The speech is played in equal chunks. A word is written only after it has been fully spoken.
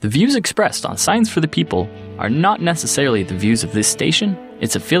The views expressed on Science for the People are not necessarily the views of this station,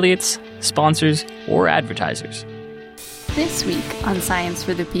 its affiliates, sponsors, or advertisers. This week on Science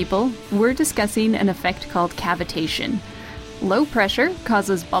for the People, we're discussing an effect called cavitation. Low pressure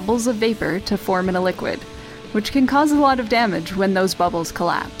causes bubbles of vapor to form in a liquid, which can cause a lot of damage when those bubbles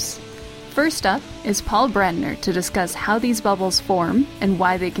collapse. First up is Paul Brandner to discuss how these bubbles form and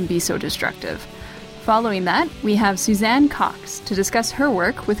why they can be so destructive. Following that, we have Suzanne Cox to discuss her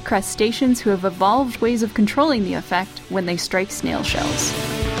work with crustaceans who have evolved ways of controlling the effect when they strike snail shells.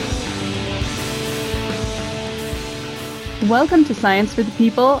 Welcome to Science for the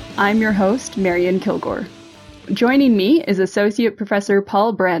People. I'm your host, Marian Kilgore. Joining me is Associate Professor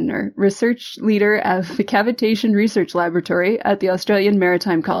Paul Brandner, Research Leader of the Cavitation Research Laboratory at the Australian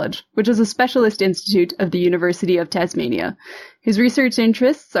Maritime College, which is a specialist institute of the University of Tasmania. His research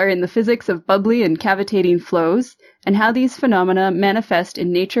interests are in the physics of bubbly and cavitating flows and how these phenomena manifest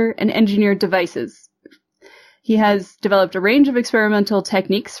in nature and engineered devices. He has developed a range of experimental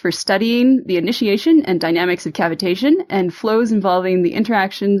techniques for studying the initiation and dynamics of cavitation and flows involving the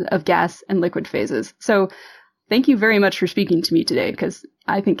interaction of gas and liquid phases. So, thank you very much for speaking to me today, because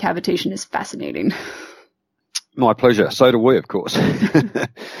I think cavitation is fascinating. My pleasure. So do we, of course.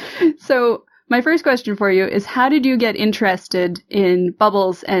 So, my first question for you is, how did you get interested in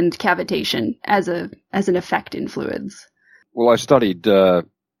bubbles and cavitation as an effect in fluids? Well, I studied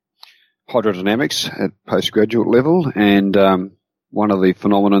hydrodynamics at postgraduate level, and one of the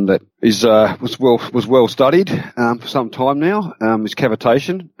phenomenon that is was well studied for some time now is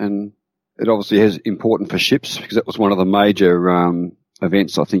cavitation, and it obviously is important for ships because that was one of the major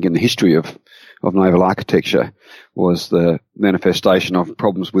events, I think, in the history of naval architecture, was the manifestation of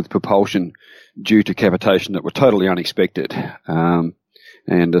problems with propulsion due to cavitation that were totally unexpected. And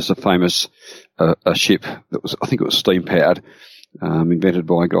there's a famous a ship that was, I think it was steam powered, invented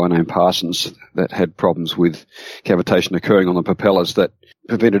by a guy named Parsons, that had problems with cavitation occurring on the propellers that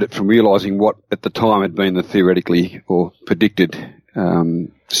prevented it from realising what at the time had been the theoretically or predicted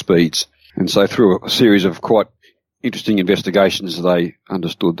speeds. And so through a series of quite interesting investigations, they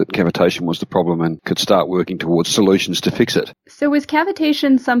understood that cavitation was the problem and could start working towards solutions to fix it. So was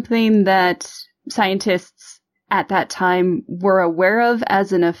cavitation something that scientists at that time were aware of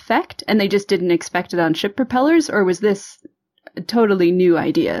as an effect, and they just didn't expect it on ship propellers, or was this a totally new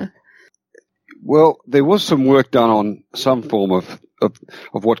idea? Well, there was some work done on some form of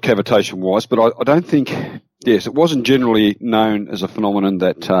what cavitation was, but I don't think... Yes, it wasn't generally known as a phenomenon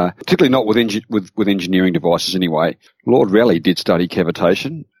that, particularly not with engineering devices anyway. Lord Rayleigh did study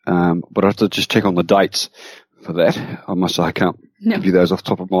cavitation, but I have to just check on the dates for that. I must say I can't give you those off the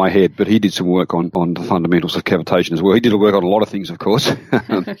top of my head, but he did some work on the fundamentals of cavitation as well. He did work on a lot of things, of course,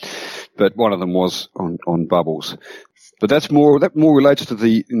 but one of them was on bubbles. But that more relates to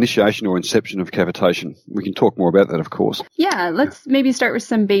the initiation or inception of cavitation. We can talk more about that, of course. Yeah, let's maybe start with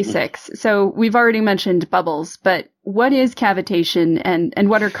some basics. So we've already mentioned bubbles, but what is cavitation and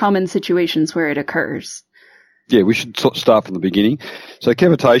what are common situations where it occurs? Yeah, we should start from the beginning. So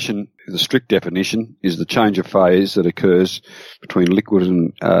cavitation, the strict definition, is the change of phase that occurs between liquid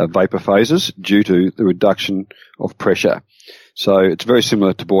and vapor phases due to the reduction of pressure. So it's very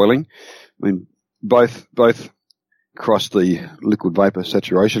similar to boiling. I mean, both cross the liquid vapor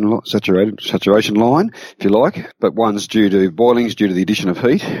saturation line, if you like, but one's due to boiling's due to the addition of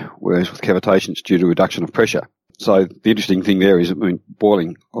heat, whereas with cavitation it's due to reduction of pressure. So the interesting thing there is, I mean,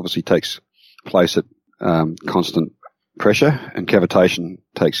 boiling obviously takes place at constant pressure, and cavitation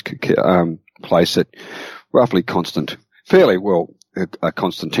takes place at roughly constant, fairly well, a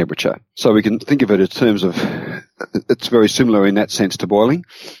constant temperature. So we can think of it in terms of, it's very similar in that sense to boiling.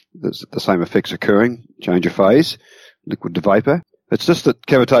 There's the same effects occurring, change of phase, liquid to vapor. It's just that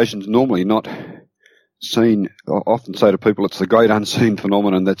cavitation is normally not seen. I often say to people it's the great unseen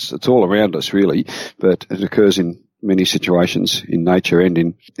phenomenon it's all around us really, but it occurs in many situations in nature and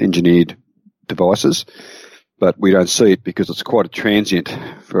in engineered devices. But we don't see it because it's quite a transient,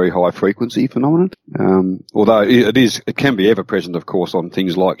 very high frequency phenomenon. Although it can be ever present, of course, on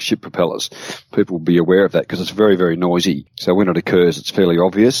things like ship propellers. People will be aware of that because it's very, very noisy. So when it occurs, it's fairly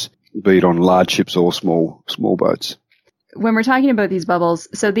obvious, be it on large ships or small boats. When we're talking about these bubbles,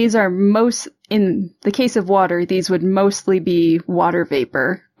 so these are in the case of water, these would mostly be water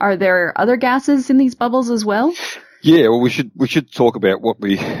vapor. Are there other gases in these bubbles as well? Yeah, well, we should talk about what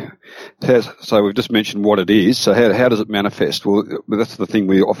so we've just mentioned what it is. So how does it manifest? Well, that's the thing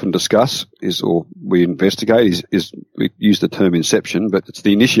we often discuss or we investigate is we use the term inception, but it's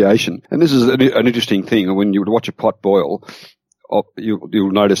the initiation. And this is an interesting thing. When you watch a pot boil,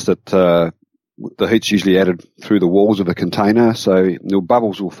 you'll notice that the heat's usually added through the walls of a container, so the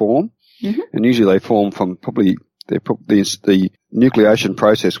bubbles will form, and usually they form from the nucleation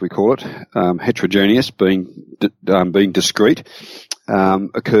process, we call it, heterogeneous, being discrete,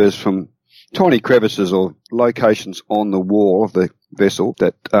 occurs from tiny crevices or locations on the wall of the vessel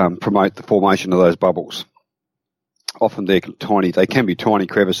that promote the formation of those bubbles. Often they can be tiny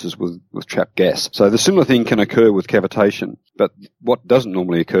crevices with trapped gas. So the similar thing can occur with cavitation, but what doesn't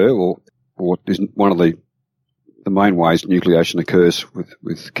normally occur, or what isn't one of the main ways nucleation occurs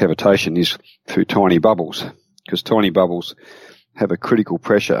with cavitation, is through tiny bubbles, because tiny bubbles have a critical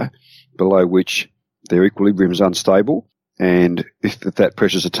pressure below which their equilibrium is unstable, and if that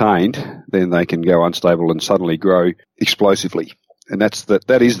pressure is attained, then they can go unstable and suddenly grow explosively. And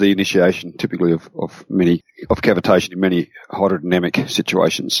that is the initiation typically of cavitation in many hydrodynamic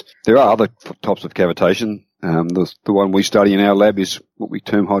situations. There are other types of cavitation. The one we study in our lab is what we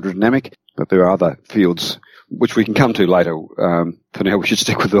term hydrodynamic, but there are other fields which we can come to later. For now, we should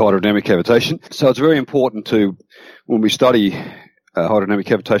stick with the hydrodynamic cavitation. So it's very important to, when we study hydrodynamic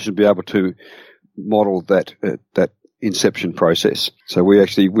cavitation, be able to model that inception process. So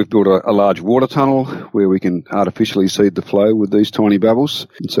we've built a large water tunnel where we can artificially seed the flow with these tiny bubbles.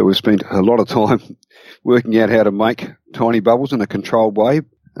 And so we've spent a lot of time working out how to make tiny bubbles in a controlled way,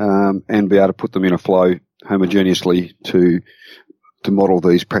 and be able to put them in a flow homogeneously to model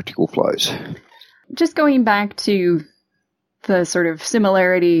these practical flows. Just going back to the sort of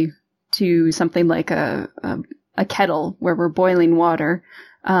similarity to something like a kettle where we're boiling water.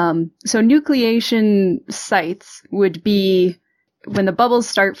 So nucleation sites would be when the bubbles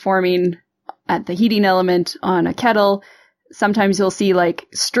start forming at the heating element on a kettle. Sometimes you'll see like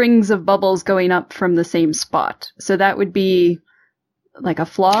strings of bubbles going up from the same spot. So that would be like a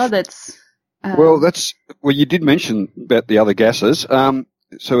flaw that's... Well, you did mention about the other gases.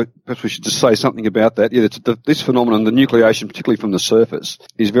 So perhaps we should just say something about that. Yeah, this phenomenon, the nucleation, particularly from the surface,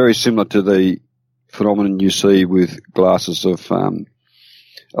 is very similar to the phenomenon you see with glasses of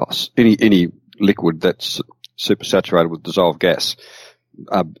any liquid that's supersaturated with dissolved gas,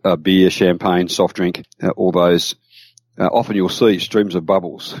 beer, champagne, soft drink, all those. Often you'll see streams of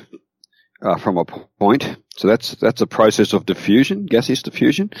bubbles from a point. So that's a process of diffusion, gaseous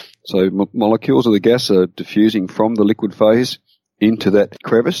diffusion. So molecules of the gas are diffusing from the liquid phase into that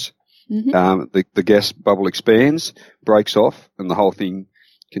crevice. The gas bubble expands, breaks off, and the whole thing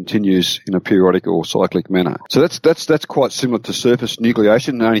continues in a periodic or cyclic manner. So that's quite similar to surface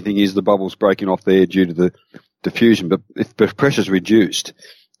nucleation. The only thing is the bubble's breaking off there due to the diffusion. But if the pressure's reduced,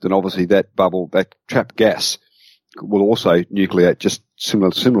 then obviously that bubble, that trapped gas, will also nucleate just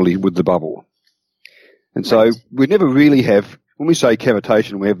similarly with the bubble. And so we never really have, when we say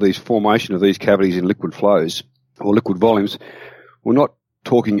cavitation, we have these formation of these cavities in liquid flows or liquid volumes. We're not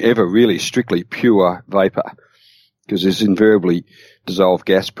talking ever really strictly pure vapour, because there's invariably dissolved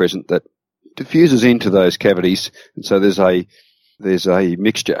gas present that diffuses into those cavities, and so there's a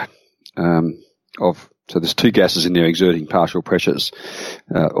mixture so there's two gases in there exerting partial pressures,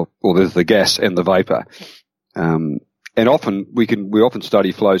 or there's the gas and the vapour, and often we often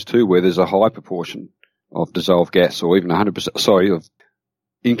study flows too where there's a high proportion of dissolved gas, or even 100% of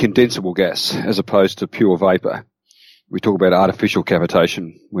incondensable gas as opposed to pure vapour. We talk about artificial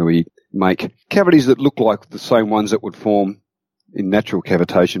cavitation, where we make cavities that look like the same ones that would form in natural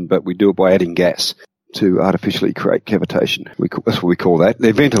cavitation, but we do it by adding gas to artificially create cavitation. That's what we call that.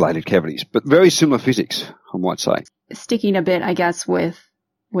 They're ventilated cavities, but very similar physics, I might say. Sticking a bit, I guess, with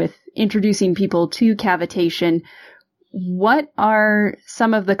introducing people to cavitation, what are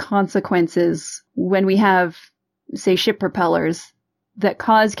some of the consequences when we have, say, ship propellers that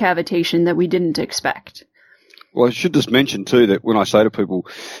cause cavitation that we didn't expect? Well, I should just mention too that when I say to people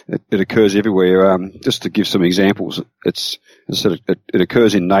it occurs everywhere, just to give some examples, it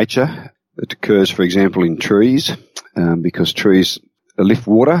occurs in nature. It occurs, for example, in trees, because trees lift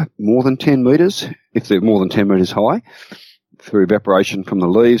water more than 10 metres, if they're more than 10 metres high. Through evaporation from the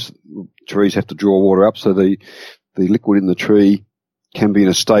leaves, trees have to draw water up, so the liquid in the tree can be in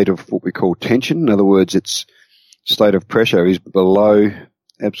a state of what we call tension. In other words, its state of pressure is below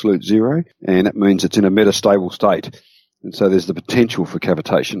absolute zero, and that means it's in a metastable state. And so there's the potential for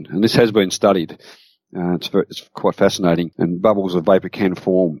cavitation, and this has been studied. It's quite fascinating, and bubbles of vapour can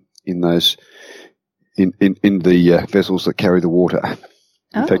form in those in the vessels that carry the water.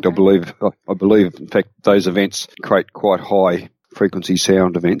 In fact, I believe, in fact, those events create quite high frequency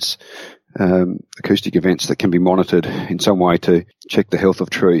sound events, acoustic events that can be monitored in some way to check the health of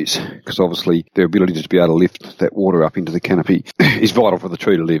trees, because obviously their ability to be able to lift that water up into the canopy is vital for the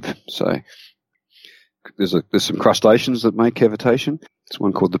tree to live. So there's some crustaceans that make cavitation. There's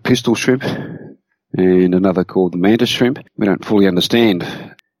one called the pistol shrimp and another called the mantis shrimp. We don't fully understand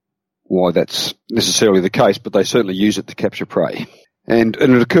why that's necessarily the case, but they certainly use it to capture prey. And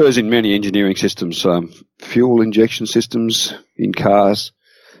it occurs in many engineering systems, fuel injection systems in cars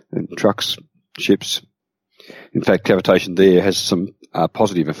and trucks, ships. In fact, cavitation there has some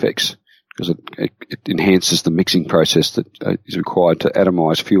positive effects because it enhances the mixing process that is required to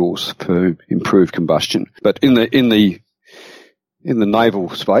atomize fuels for improved combustion. But in the naval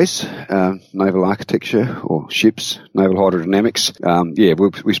space, naval architecture or ships, naval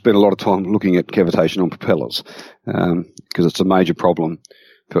hydrodynamics, we spend a lot of time looking at cavitation on propellers because it's a major problem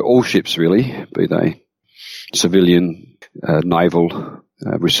for all ships really, be they civilian, naval,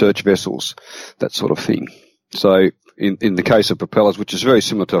 research vessels, that sort of thing. So in the case of propellers, which is very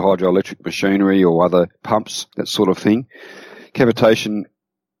similar to hydroelectric machinery or other pumps, that sort of thing, cavitation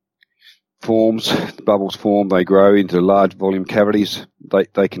forms, bubbles form, they grow into large volume cavities.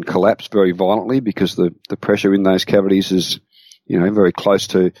 They can collapse very violently because the pressure in those cavities is, very close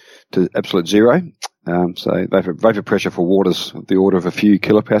to absolute zero. So vapor pressure for water's the order of a few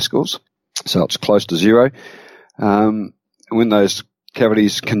kilopascals. So it's close to zero. When those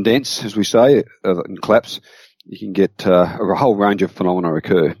cavities condense, as we say, and collapse, you can get a whole range of phenomena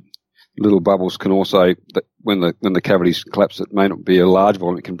occur. Little bubbles can also, when the cavities collapse, it may not be a large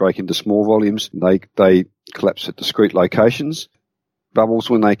volume, it can break into small volumes. They collapse at discrete locations. Bubbles,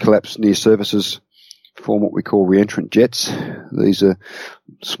 when they collapse near surfaces, form what we call reentrant jets. These are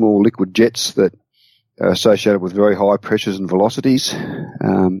small liquid jets that are associated with very high pressures and velocities,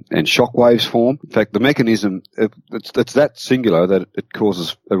 and shock waves form. In fact, the mechanism, it's that singular that it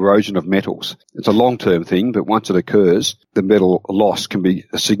causes erosion of metals. It's a long-term thing, but once it occurs, the metal loss can be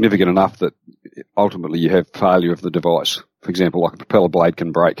significant enough that ultimately you have failure of the device. For example, like a propeller blade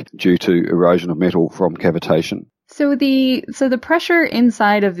can break due to erosion of metal from cavitation. So the pressure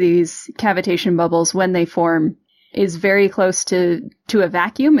inside of these cavitation bubbles when they form is very close to a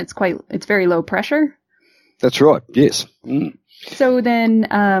vacuum. It's very low pressure. That's right, yes. Mm. So then,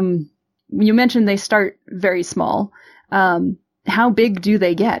 you mentioned they start very small. How big do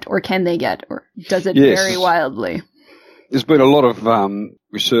they get, or can they get, or does it vary wildly? There's been a lot of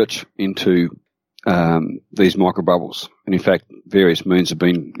research into these microbubbles, and in fact, various means have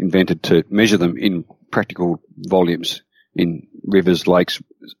been invented to measure them in practical volumes in rivers, lakes,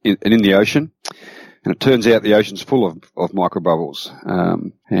 and in the ocean. And it turns out the ocean's full of microbubbles,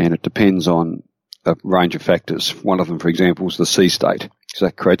 and it depends on a range of factors. One of them, for example, is the sea state, because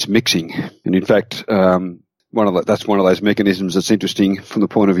that creates mixing. And in fact, that's one of those mechanisms that's interesting from the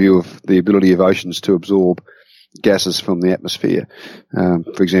point of view of the ability of oceans to absorb gases from the atmosphere.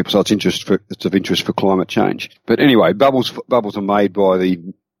 For example, so it's of interest for climate change. But anyway, bubbles are made by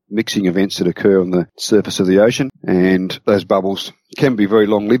the mixing events that occur on the surface of the ocean, and those bubbles can be very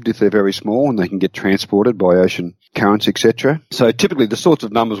long-lived if they're very small, and they can get transported by ocean currents, etc. So typically the sorts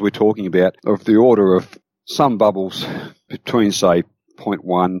of numbers we're talking about are of the order of some bubbles between, say,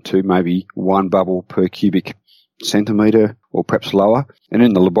 0.1 to maybe 1 bubble per cubic centimetre, or perhaps lower. And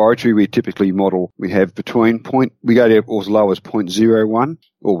in the laboratory, we typically model, we have we go to as low as 0.01,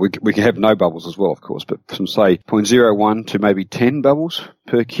 or we can have no bubbles as well, of course, but from, say, 0.01 to maybe 10 bubbles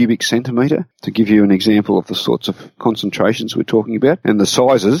per cubic centimetre, to give you an example of the sorts of concentrations we're talking about. And the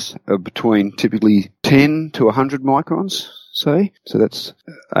sizes are between typically 10 to 100 microns, say. So that's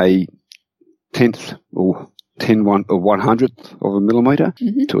a tenth or 1/100th of a millimetre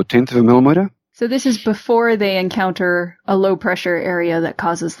to a tenth of a millimetre. So this is before they encounter a low pressure area that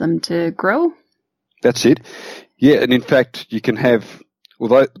causes them to grow? That's it. Yeah, and in fact, you can have,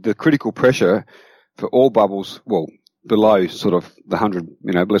 although the critical pressure for all bubbles, below sort of the 100,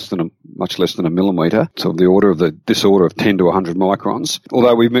 much less than a millimetre, so the order of this order of 10 to 100 microns.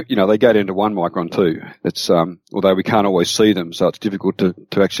 Although they go down to 1 micron too. It's although we can't always see them, so it's difficult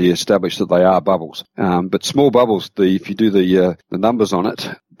to actually establish that they are bubbles. But small bubbles, if you do the numbers on it,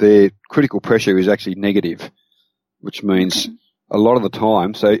 their critical pressure is actually negative, which means a lot of the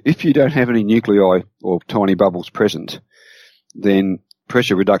time, so if you don't have any nuclei or tiny bubbles present, then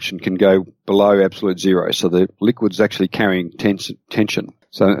pressure reduction can go below absolute zero. So the liquid's actually carrying tension.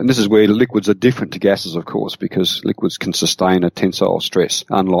 So, and this is where liquids are different to gases, of course, because liquids can sustain a tensile stress,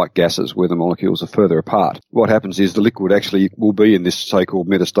 unlike gases where the molecules are further apart. What happens is the liquid actually will be in this so-called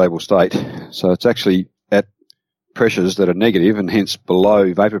metastable state. So it's actually at pressures that are negative and hence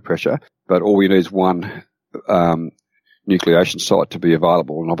below vapor pressure, but all we need is one nucleation site to be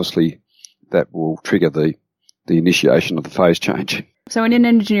available, and obviously that will trigger the initiation of the phase change. So in an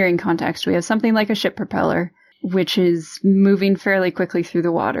engineering context, we have something like a ship propeller, which is moving fairly quickly through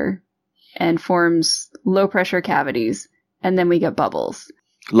the water and forms low pressure cavities. and then we get bubbles.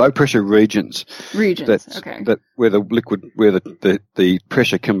 Low pressure regions. Okay. That where the liquid, where the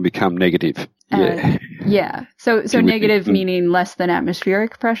pressure can become negative. Yeah. So negative meaning less than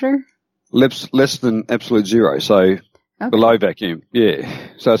atmospheric pressure? Less than absolute zero. So below vacuum. Yeah.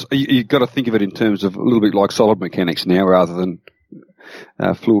 So you've got to think of it in terms of a little bit like solid mechanics now rather than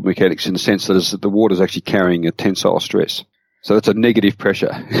fluid mechanics, in the sense that the water is actually carrying a tensile stress. So it's a negative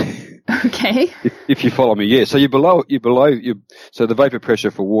pressure. Okay. If you follow me, yeah. So so the vapor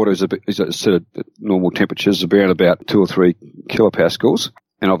pressure for water is at normal temperatures around about 2 or 3 kilopascals.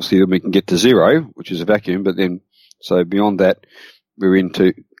 And obviously then we can get to zero, which is a vacuum, but then, so beyond that, we're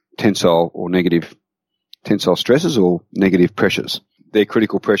into tensile or negative tensile stresses or negative pressures. Their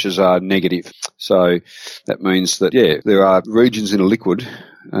critical pressures are negative. So that means that, there are regions in a liquid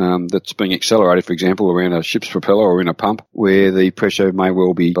that's being accelerated, for example, around a ship's propeller or in a pump, where the pressure may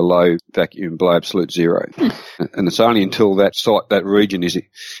well be below vacuum, below absolute zero. And it's only until that region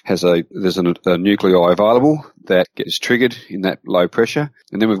there's a nuclei available that gets triggered in that low pressure.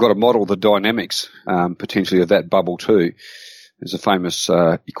 And then we've got to model the dynamics, potentially, of that bubble too. There's a famous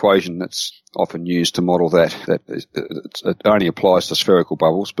equation that's often used to model that. It only applies to spherical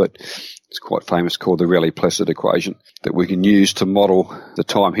bubbles, but it's quite famous, called the Rayleigh-Placid equation, that we can use to model the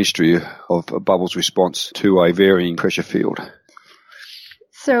time history of a bubble's response to a varying pressure field.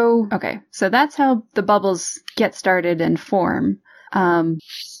 So that's how the bubbles get started and form.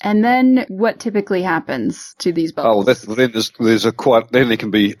 And then what typically happens to these bubbles? Then there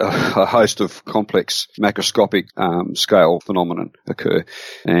can be a host of complex macroscopic scale phenomenon occur,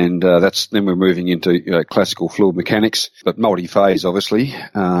 and then we're moving into classical fluid mechanics, but multi-phase obviously,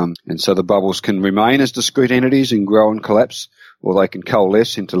 and so the bubbles can remain as discrete entities and grow and collapse, or they can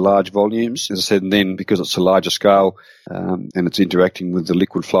coalesce into large volumes, as I said, and then because it's a larger scale and it's interacting with the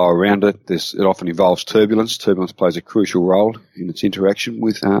liquid flow around it, it often involves turbulence. Turbulence plays a crucial role in its interaction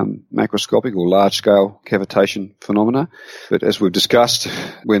with macroscopic or large-scale cavitation phenomena. But as we've discussed,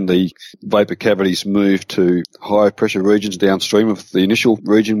 when the vapor cavities move to higher pressure regions downstream of the initial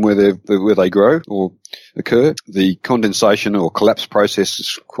region where they grow or occur, the condensation or collapse process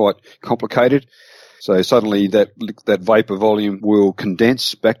is quite complicated. So suddenly that vapor volume will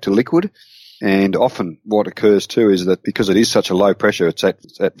condense back to liquid. And often what occurs too is that because it is such a low pressure, it's at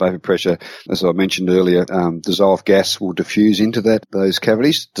vapor pressure, as I mentioned earlier, dissolved gas will diffuse into those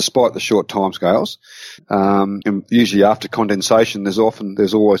cavities despite the short timescales. And usually after condensation, there's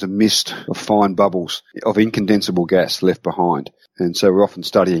always a mist of fine bubbles of incondensable gas left behind. And so we're often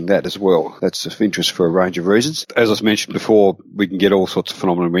studying that as well. That's of interest for a range of reasons. As I mentioned before, we can get all sorts of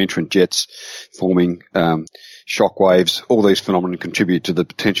phenomena, reentrant jets forming, shock waves. All these phenomena contribute to the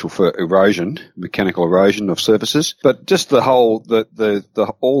potential for erosion, mechanical erosion of surfaces. But just all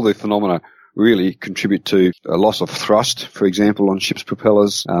the phenomena really contribute to a loss of thrust, for example, on ships'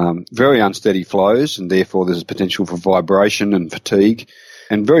 propellers, very unsteady flows, and therefore there's a potential for vibration and fatigue.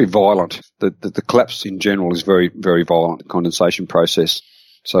 And very violent. The collapse in general is very, very violent, condensation process.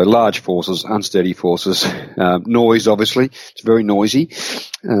 So large forces, unsteady forces, noise obviously, it's very noisy,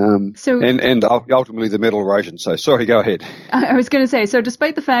 and ultimately the metal erosion. So sorry, go ahead. I was going to say, so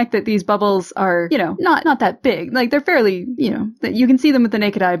despite the fact that these bubbles are, not that big, like they're fairly, that you can see them with the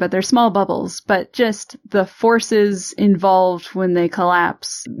naked eye, but they're small bubbles, but just the forces involved when they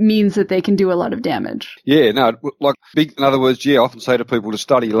collapse means that they can do a lot of damage. Yeah, no, in other words, I often say to people, to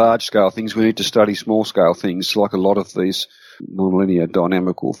study large scale things, we need to study small scale things, like a lot of these nonlinear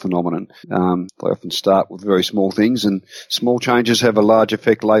dynamical phenomenon. They often start with very small things, and small changes have a large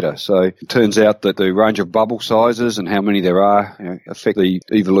effect later. So it turns out that the range of bubble sizes and how many there are affect the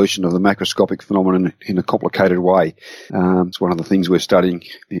evolution of the macroscopic phenomenon in a complicated way. It's one of the things we're studying,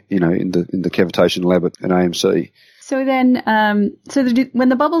 in the cavitation lab at AMC. So then, when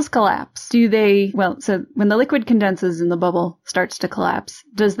the bubbles collapse, when the liquid condenses and the bubble starts to collapse,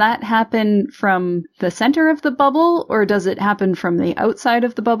 does that happen from the center of the bubble, or does it happen from the outside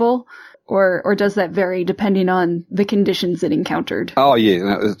of the bubble? Or does that vary depending on the conditions it encountered? Oh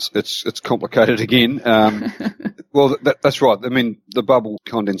yeah, it's complicated again. Well, that's right. I mean, the bubble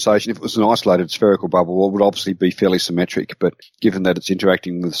condensation, if it was an isolated spherical bubble, it would obviously be fairly symmetric. But given that it's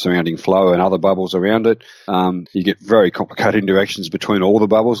interacting with surrounding flow and other bubbles around it, you get very complicated interactions between all the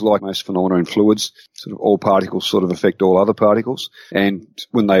bubbles, like most phenomena in fluids. Sort of all particles sort of affect all other particles. And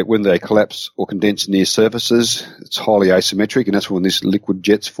when they collapse or condense near surfaces, it's highly asymmetric, and that's when these liquid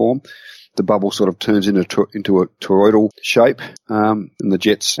jets form. The bubble sort of turns into a toroidal shape, and the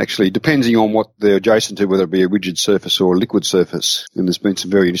jets actually, depending on what they're adjacent to, whether it be a rigid surface or a liquid surface. And there's been some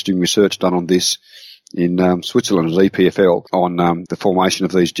very interesting research done on this in Switzerland at EPFL on the formation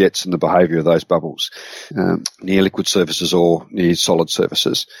of these jets and the behaviour of those bubbles near liquid surfaces or near solid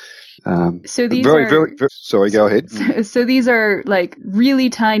surfaces. So these sorry, go ahead. So these are like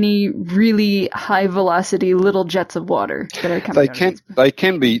really tiny, really high velocity little jets of water that are coming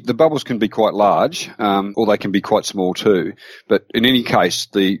the bubbles can be quite large, or they can be quite small too. But in any case,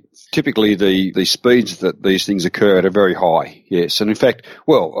 typically the speeds that these things occur at are very high. Yes. And in fact,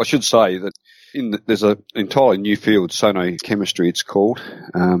 I should say that there's an entirely new field, sonochemistry it's called,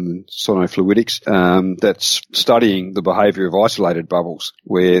 sonofluidics, that's studying the behaviour of isolated bubbles,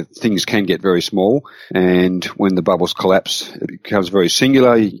 where things can get very small, and when the bubbles collapse, it becomes very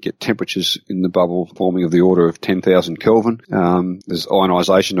singular. You get temperatures in the bubble forming of the order of 10,000 Kelvin. There's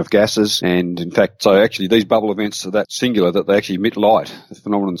ionisation of gases, and in fact, so actually these bubble events are that singular that they actually emit light. The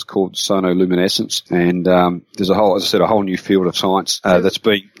phenomenon is called sonoluminescence, and there's a whole new field of science that's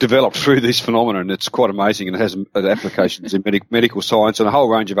being developed through this phenomenon. And it's quite amazing, and it has applications in medical science and a whole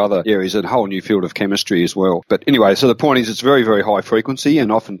range of other areas, and a whole new field of chemistry as well. But anyway, so the point is it's very, very high frequency,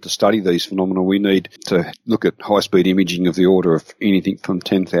 and often to study these phenomena we need to look at high-speed imaging of the order of anything from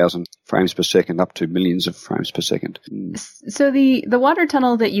 10,000 frames per second up to millions of frames per second. So the water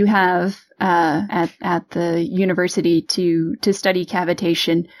tunnel that you have at the university to study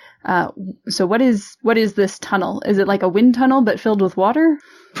cavitation, so what is this tunnel? Is it like a wind tunnel but filled with water?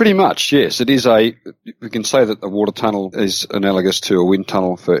 Pretty much, yes. It is we can say that the water tunnel is analogous to a wind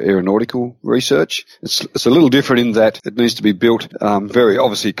tunnel for aeronautical research. It's a little different in that it needs to be built, very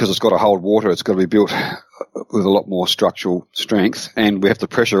obviously because it's got to hold water, it's got to be built with a lot more structural strength, and we have to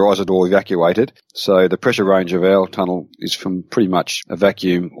pressurise it or evacuate it. So the pressure range of our tunnel is from pretty much a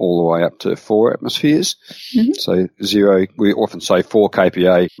vacuum all the way up to 4 atmospheres. Mm-hmm. So we often say 4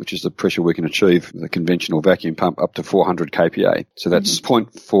 kPa, which is the pressure we can achieve with a conventional vacuum pump, up to 400 kPa. So that's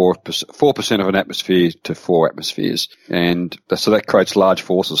 0.4% of an atmosphere to 4 atmospheres. And so that creates large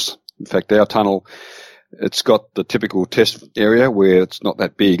forces. In fact, our tunnel, it's got the typical test area where it's not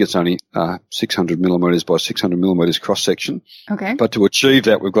that big. It's only 600 millimetres by 600 millimetres cross-section. Okay. But to achieve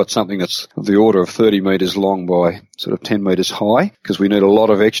that, we've got something that's of the order of 30 metres long by sort of 10 metres high, because we need a lot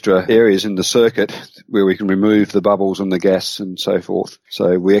of extra areas in the circuit where we can remove the bubbles and the gas and so forth.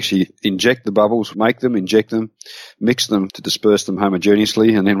 So we actually inject the bubbles, make them, inject them, mix them to disperse them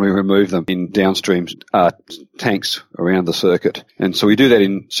homogeneously, and then we remove them in downstream tanks around the circuit. And so we do that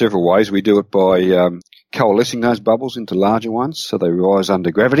in several ways. We do it by coalescing those bubbles into larger ones so they rise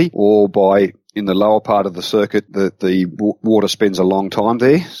under gravity, or by, in the lower part of the circuit, the water spends a long time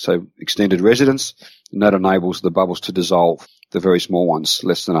there, so extended residence, and that enables the bubbles to dissolve, the very small ones,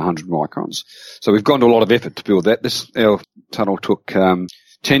 less than 100 microns. So we've gone to a lot of effort to build that. Our tunnel took 10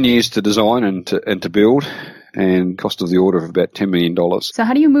 years to design and to build, and cost of the order of about $10 million. So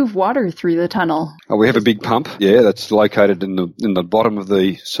how do you move water through the tunnel? We have a big pump, that's located in the bottom of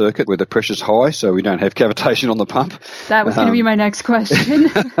the circuit where the pressure's high, so we don't have cavitation on the pump. That was going to be my next question.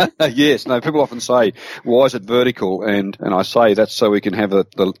 Yes, no, people often say, why is it vertical? And I say that's so we can have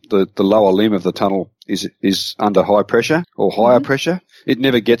the lower limb of the tunnel is under high pressure or higher pressure. It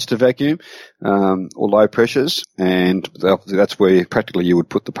never gets to vacuum or low pressures, and that's where practically you would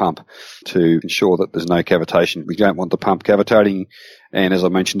put the pump to ensure that there's no cavitation. We don't want the pump cavitating, and as I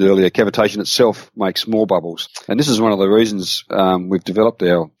mentioned earlier, cavitation itself makes more bubbles. And this is one of the reasons we've developed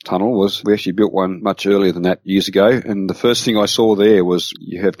our tunnel. Was we actually built one much earlier than that years ago, and the first thing I saw there was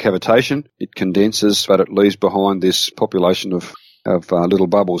you have cavitation, it condenses, but it leaves behind this population of little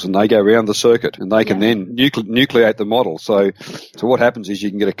bubbles, and they go around the circuit, and they can then nucleate the model. So what happens is you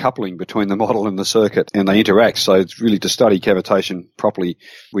can get a coupling between the model and the circuit, and they interact. So it's really, to study cavitation properly,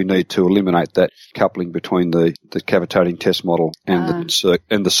 we need to eliminate that coupling between the cavitating test model and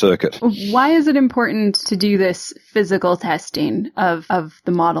the circuit. Why is it important to do this physical testing of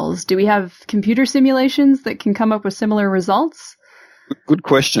the models? Do we have computer simulations that can come up with similar results? Good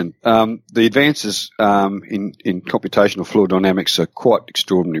question. The advances in computational fluid dynamics are quite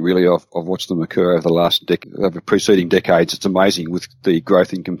extraordinary, really. I've watched them occur over the last over preceding decades. It's amazing with the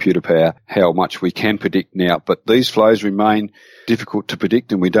growth in computer power how much we can predict now. But these flows remain difficult to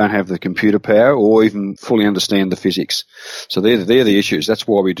predict, and we don't have the computer power or even fully understand the physics. So they're the issues. That's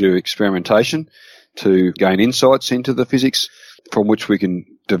why we do experimentation, to gain insights into the physics from which we can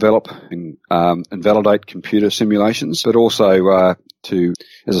develop and validate computer simulations, but also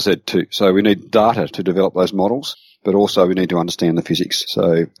so we need data to develop those models. but also we need to understand the physics.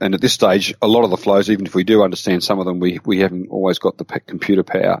 So, and at this stage, a lot of the flows, even if we do understand some of them, we haven't always got the computer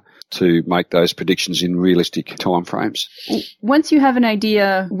power to make those predictions in realistic timeframes. Once you have an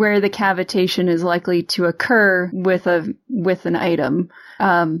idea where the cavitation is likely to occur with an item,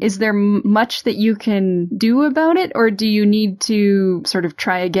 is there much that you can do about it, or do you need to sort of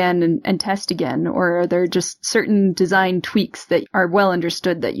try again and test again, or are there just certain design tweaks that are well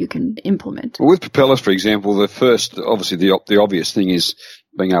understood that you can implement? Well, with propellers, for example, obviously the obvious thing is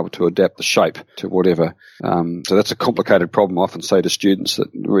being able to adapt the shape to whatever. So that's a complicated problem. I often say to students that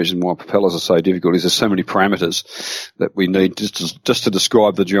the reason why propellers are so difficult is there's so many parameters that we need just to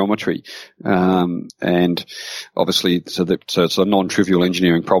describe the geometry. And obviously, so it's a non-trivial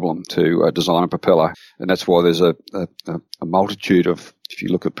engineering problem to design a propeller. And that's why there's a multitude of, if you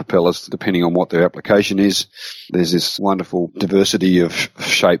look at propellers, depending on what their application is, there's this wonderful diversity of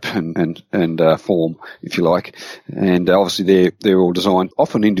shape and form, if you like. And obviously they're all designed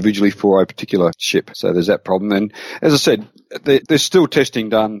often individually for a particular ship. So there's that problem. And as I said, there's still testing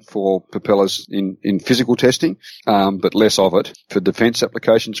done for propellers in physical testing, but less of it. For defence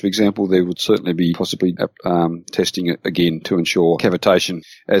applications, for example, there would certainly be possibly testing it again to ensure cavitation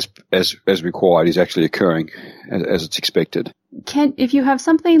as required is actually occurring as it's expected. If you have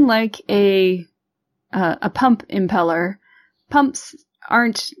something like a pump impeller, pumps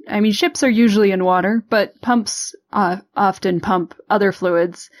aren't, ships are usually in water, but pumps often pump other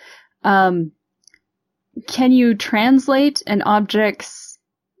fluids. Can you translate an object's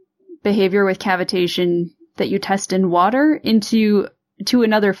behavior with cavitation that you test in water to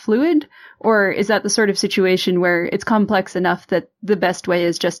another fluid? Or is that the sort of situation where it's complex enough that the best way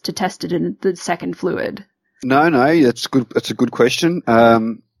is just to test it in the second fluid? No, that's good. That's a good question. A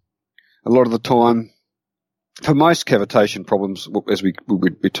lot of the time, for most cavitation problems, as we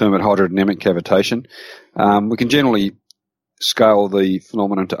term it hydrodynamic cavitation, we can generally scale the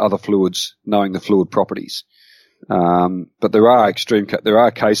phenomenon to other fluids, knowing the fluid properties. But there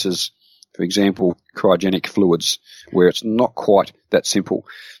are cases, for example, cryogenic fluids, where it's not quite that simple.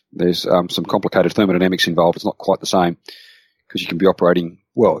 There's some complicated thermodynamics involved. It's not quite the same because you can be operating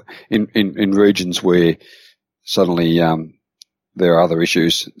in regions where suddenly there are other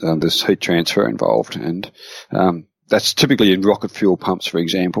issues. There's heat transfer involved, and that's typically in rocket fuel pumps, for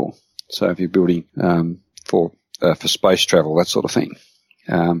example. So if you're building for space travel, that sort of thing.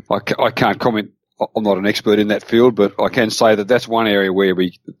 I can't comment. I'm not an expert in that field, but I can say that that's one area where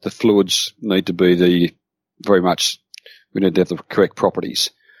the fluids need to be we need to have the correct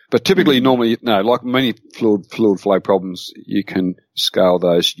properties. But typically, normally, like many fluid flow problems, you can scale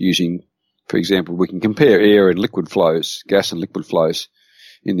those using, for example, we can compare air and liquid flows, gas and liquid flows,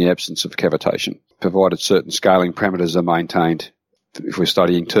 in the absence of cavitation, provided certain scaling parameters are maintained. If we're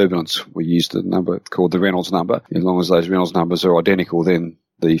studying turbulence, we use the number called the Reynolds number. As long as those Reynolds numbers are identical, then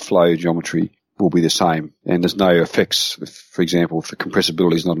the flow geometry will be the same. And there's no effects. For example, if the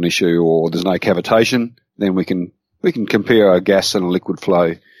compressibility is not an issue or there's no cavitation, then we can compare a gas and a liquid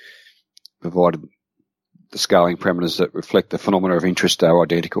flow, provided the scaling parameters that reflect the phenomena of interest are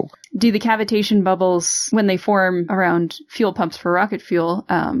identical. Do the cavitation bubbles, when they form around fuel pumps for rocket fuel,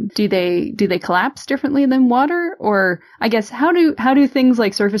 do they collapse differently than water? Or I guess how do things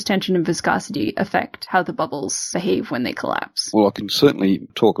like surface tension and viscosity affect how the bubbles behave when they collapse? Well, I can certainly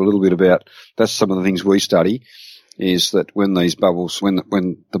talk a little bit about that's some of the things we study. Is that when these bubbles, when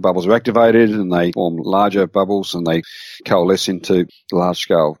the bubbles are activated and they form larger bubbles and they coalesce into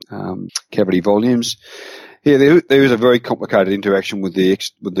large-scale cavity volumes, there is a very complicated interaction with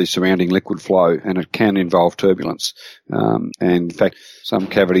the surrounding liquid flow, and it can involve turbulence. And in fact, some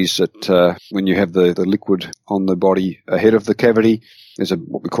cavities that when you have the liquid on the body ahead of the cavity, there's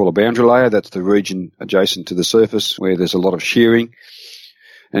what we call a boundary layer. That's the region adjacent to the surface where there's a lot of shearing.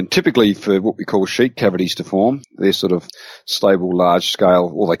 And typically for what we call sheet cavities to form, they're sort of stable, large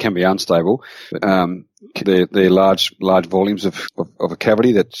scale, or they can be unstable. They're large volumes of a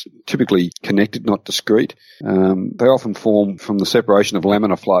cavity that's typically connected, not discrete. They often form from the separation of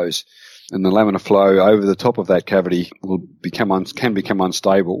laminar flows. And the laminar flow over the top of that cavity can become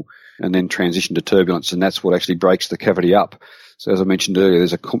unstable and then transition to turbulence. And that's what actually breaks the cavity up. So as I mentioned earlier,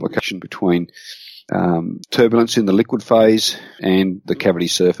 there's a complication between turbulence in the liquid phase and the cavity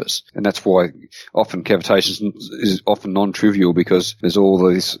surface. And that's why often cavitation is often non-trivial, because there's all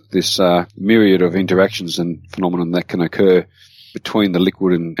this myriad of interactions and phenomenon that can occur between the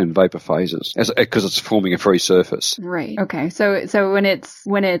liquid and vapor phases, because it's forming a free surface. Right. Okay. So when it's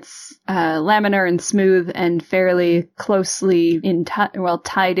laminar and smooth and fairly closely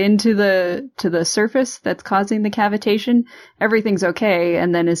tied into the surface that's causing the cavitation, everything's okay.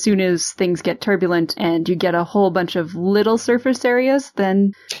 And then as soon as things get turbulent and you get a whole bunch of little surface areas,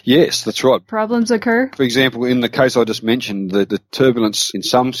 then yes, that's right. Problems occur. For example, in the case I just mentioned, the turbulence in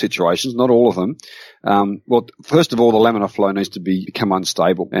some situations, not all of them. Well, first of all, the laminar flow needs to become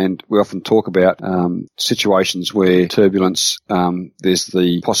unstable, and we often talk about situations where turbulence, there's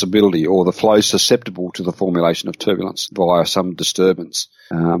the possibility or the flow is susceptible to the formulation of turbulence via some disturbance.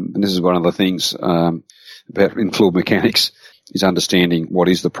 And this is one of the things about in fluid mechanics, is understanding what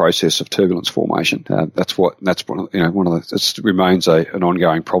is the process of turbulence formation. It remains an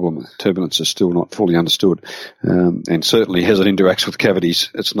ongoing problem. Turbulence is still not fully understood, and certainly as it interacts with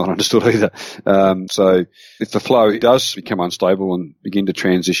cavities, it's not understood either. So if the flow does become unstable and begin to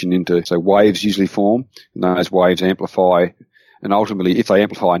transition into, so waves usually form, and those waves amplify. And ultimately, if they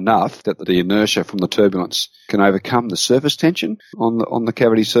amplify enough that the inertia from the turbulence can overcome the surface tension on the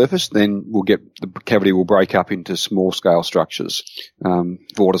cavity surface, then the cavity will break up into small scale structures,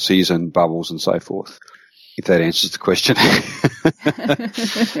 vortices and bubbles and so forth. If that answers the question.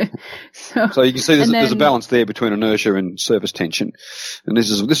 So you can see there's a balance there between inertia and surface tension, and this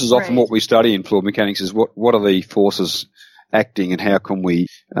is often what we study in fluid mechanics: is what are the forces acting, and how can we,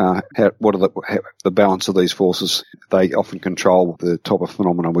 what are the balance of these forces? They often control the type of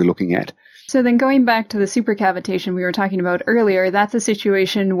phenomena we're looking at. So then going back to the supercavitation we were talking about earlier, that's a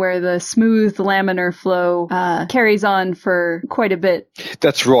situation where the smooth laminar flow carries on for quite a bit.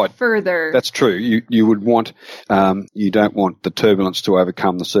 That's right. Further. That's true. You would want, you don't want the turbulence to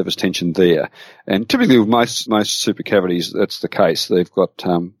overcome the surface tension there. And typically with most supercavities, that's the case. They've got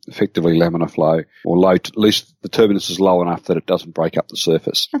effectively laminar flow, or at least the turbulence is low enough that it doesn't break up the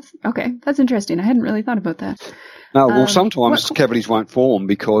surface. That's interesting. I hadn't really thought about that. No, well, sometimes cavities won't form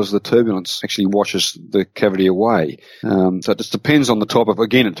because the turbulence actually washes the cavity away. So it just depends on the type of.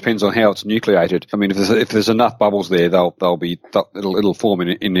 Again, it depends on how it's nucleated. I mean, if there's enough bubbles there, it'll form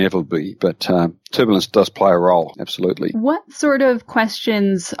inevitably. But turbulence does play a role, absolutely. What sort of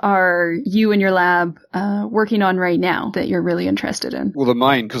questions are you and your lab working on right now that you're really interested in? Well, the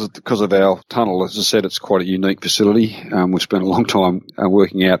main, because of our tunnel, as I said, it's quite a unique facility. We've spent a long time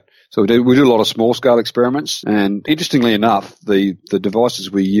working out. So we do a lot of small scale experiments, and interestingly enough, the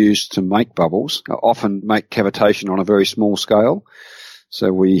devices we use to make bubbles often make cavitation on a very small scale.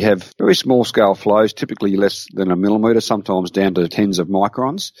 So we have very small scale flows, typically less than a millimetre, sometimes down to tens of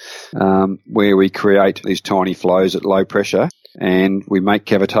microns, where we create these tiny flows at low pressure. And we make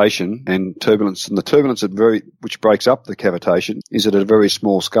cavitation and turbulence, and the turbulence which breaks up the cavitation is at a very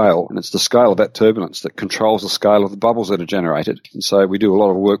small scale, and it's the scale of that turbulence that controls the scale of the bubbles that are generated. And so we do a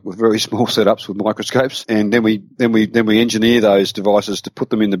lot of work with very small setups with microscopes, and then we engineer those devices to put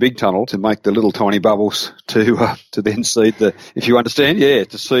them in the big tunnel to make the little tiny bubbles to then seed to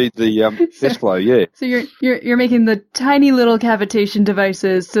seed the test flow. Yeah. So you're making the tiny little cavitation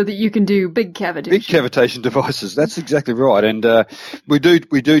devices so that you can do big cavitation. Big cavitation devices. That's exactly right. And we do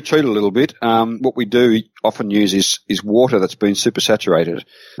treat a little bit. What we do often use is water that's been supersaturated.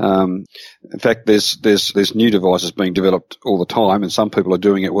 In fact, there's new devices being developed all the time, and some people are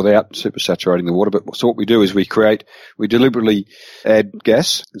doing it without supersaturating the water. But so what we do is we deliberately add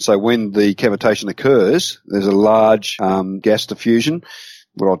gas, and so when the cavitation occurs, there's a large gas diffusion,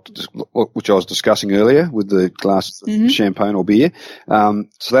 which I was discussing earlier with the glass of champagne or beer. So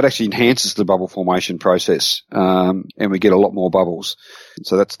that actually enhances the bubble formation process, and we get a lot more bubbles.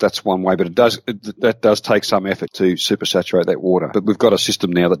 So that's one way, but that does take some effort to supersaturate that water. But we've got a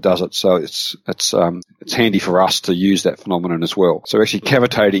system now that does it, so it's handy for us to use that phenomenon as well. So actually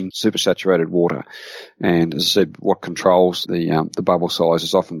cavitating supersaturated water, and as I said, what controls the bubble size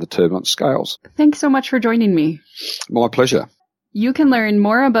is often the turbulence scales. Thanks so much for joining me. My pleasure. You can learn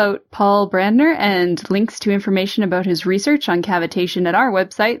more about Paul Brandner and links to information about his research on cavitation at our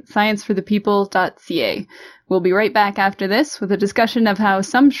website, scienceforthepeople.ca. We'll be right back after this with a discussion of how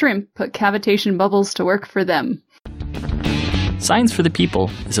some shrimp put cavitation bubbles to work for them. Science for the People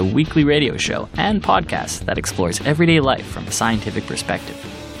is a weekly radio show and podcast that explores everyday life from a scientific perspective.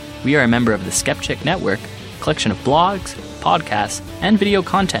 We are a member of the Skepchick Network, a collection of blogs, podcasts, and video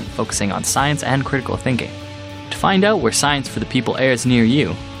content focusing on science and critical thinking. To find out where Science for the People airs near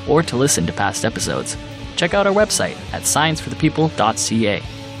you, or to listen to past episodes, check out our website at scienceforthepeople.ca.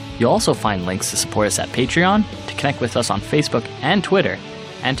 You'll also find links to support us at Patreon, to connect with us on Facebook and Twitter,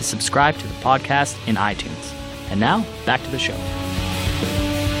 and to subscribe to the podcast in iTunes. And now, back to the show.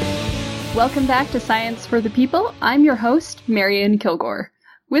 Welcome back to Science for the People. I'm your host, Marion Kilgore.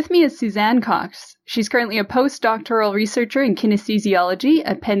 With me is Suzanne Cox. She's currently a postdoctoral researcher in kinesiology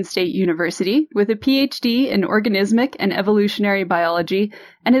at Penn State University with a PhD in organismic and evolutionary biology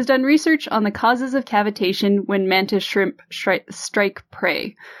and has done research on the causes of cavitation when mantis shrimp strike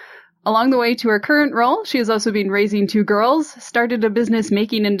prey. Along the way to her current role, she has also been raising two girls, started a business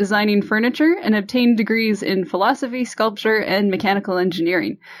making and designing furniture, and obtained degrees in philosophy, sculpture, and mechanical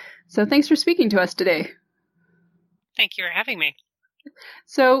engineering. So thanks for speaking to us today. Thank you for having me.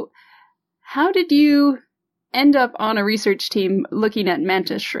 So how did you end up on a research team looking at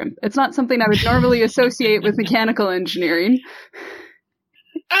mantis shrimp? It's not something I would normally associate with mechanical engineering.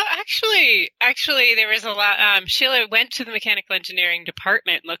 Actually, there was a lot. Sheila went to the mechanical engineering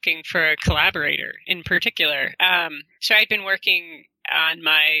department looking for a collaborator in particular. So I'd been working on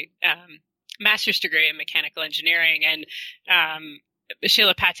my master's degree in mechanical engineering, and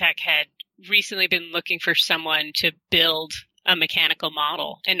Sheila Patak had recently been looking for someone to build a mechanical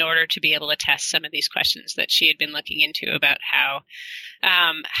model in order to be able to test some of these questions that she had been looking into about how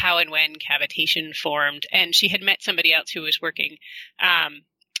and when cavitation formed. And she had met somebody else who was working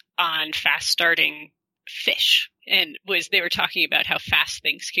on fast starting fish, and they were talking about how fast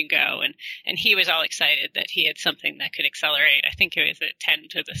things can go. And he was all excited that he had something that could accelerate. I think it was at 10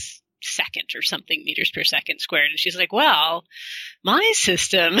 to the second or something meters per second squared. And she's like, well, my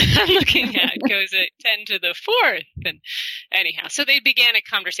system I'm looking at goes at 10 to the fourth. And anyhow, so they began a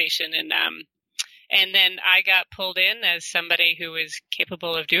conversation, and then I got pulled in as somebody who was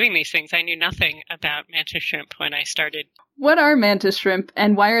capable of doing these things. I knew nothing about mantis shrimp when I started. What are mantis shrimp,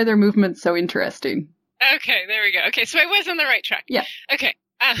 and why are their movements so interesting? Okay, there we go. Okay, so I was on the right track. Yeah. Okay.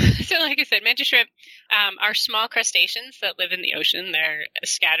 So like I said, mantis shrimp are small crustaceans that live in the ocean. They're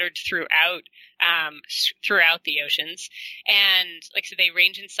scattered throughout the oceans. And like I said, they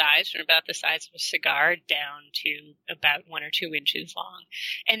range in size from about the size of a cigar down to about 1 or 2 inches long.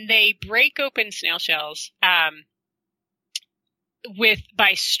 And they break open snail shells by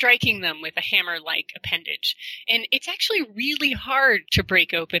striking them with a hammer-like appendage. And it's actually really hard to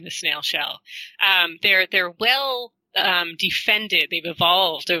break open a snail shell. They're well defended. They've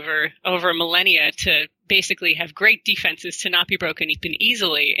evolved over millennia to basically have great defenses to not be broken even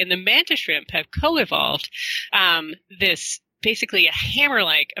easily. And the mantis shrimp have co-evolved this basically a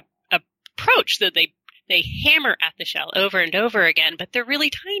hammer-like approach that they hammer at the shell over and over again, but they're really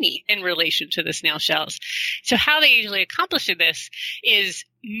tiny in relation to the snail shells. So how they usually accomplish this is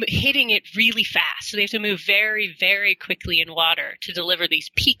hitting it really fast. So they have to move very, very quickly in water to deliver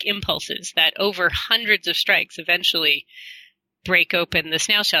these peak impulses that over hundreds of strikes eventually break open the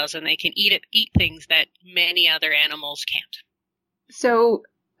snail shells, and they can eat things that many other animals can't. So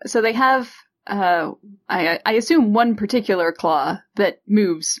they have, I assume, one particular claw that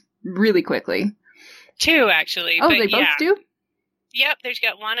moves really quickly. 2, actually. Oh, they both do? Yep, there's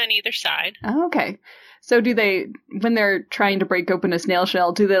got one on either side. Oh, okay. So do they, when they're trying to break open a snail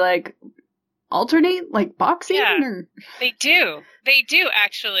shell, do they like alternate, like boxing? Yeah, or? They do. They do,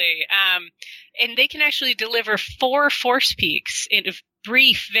 actually. And they can actually deliver 4 force peaks in a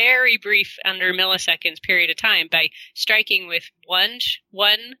brief, very brief, under milliseconds period of time by striking with one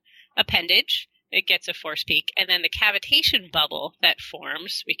appendage. It gets a force peak, and then the cavitation bubble that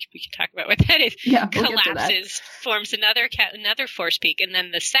forms, we can talk about what that is, collapses, forms another force peak, and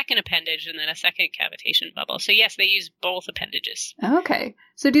then the second appendage, and then a second cavitation bubble. So yes, they use both appendages. Okay.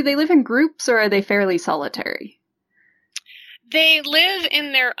 So do they live in groups, or are they fairly solitary? They live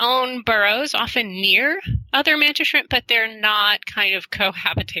in their own burrows, often near other mantis shrimp, but they're not kind of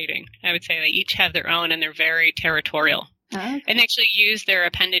cohabitating. I would say they each have their own, and they're very territorial. Okay. And actually use their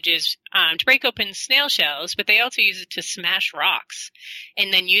appendages to break open snail shells, but they also use it to smash rocks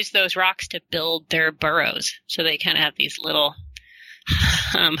and then use those rocks to build their burrows. So they kind of have these little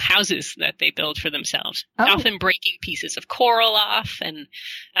houses that they build for themselves, often breaking pieces of coral off and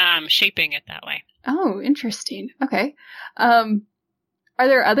shaping it that way. Oh, interesting. Okay. Are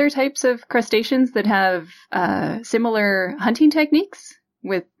there other types of crustaceans that have similar hunting techniques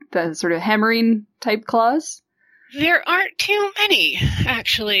with the sort of hammering type claws? There aren't too many,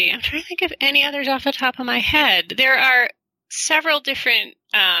 actually. I'm trying to think of any others off the top of my head. There are several different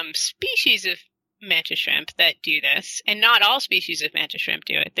species of mantis shrimp that do this, and not all species of mantis shrimp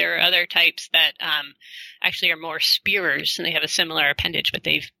do it. There are other types that actually are more spearers, and they have a similar appendage, but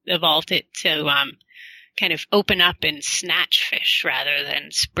they've evolved it to kind of open up and snatch fish rather than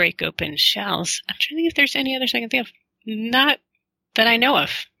break open shells. I'm trying to think if there's any others I can think of. Not that I know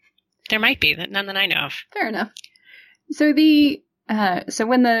of. There might be, but none that I know of. Fair enough. So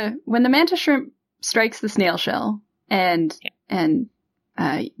when the mantis shrimp strikes the snail shell and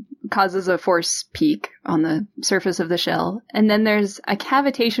causes a force peak on the surface of the shell, and then there's a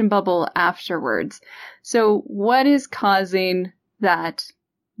cavitation bubble afterwards. So what is causing that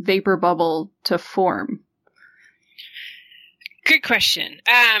vapor bubble to form? Good question.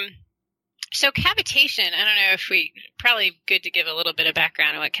 So cavitation, I don't know if probably good to give a little bit of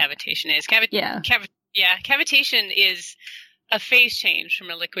background on what cavitation is. Cavitation is a phase change from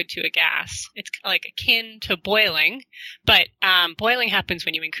a liquid to a gas. It's like akin to boiling, but boiling happens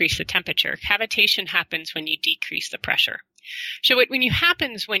when you increase the temperature. Cavitation happens when you decrease the pressure. So what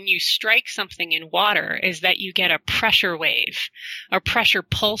happens when you strike something in water is that you get a pressure wave, or pressure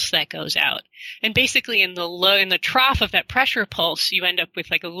pulse that goes out. And basically in the trough of that pressure pulse, you end up with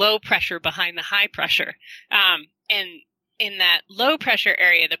like a low pressure behind the high pressure. And in that low pressure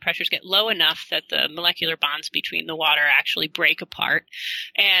area, the pressures get low enough that the molecular bonds between the water actually break apart,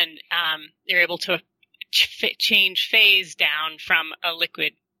 and they're able to change phase down from a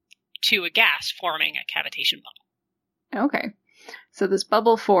liquid to a gas, forming a cavitation bubble. Okay. So this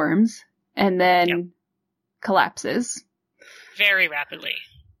bubble forms and then collapses. Very rapidly.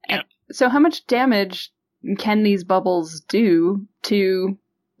 Yep. So how much damage can these bubbles do to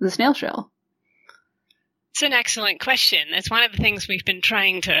the snail shell? It's an excellent question. That's one of the things we've been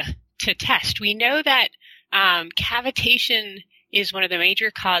trying to test. We know that cavitation is one of the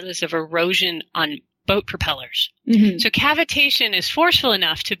major causes of erosion on boat propellers. Mm-hmm. So cavitation is forceful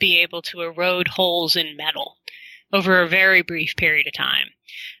enough to be able to erode holes in metal over a very brief period of time.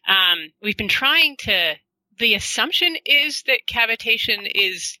 We've been trying the assumption is that cavitation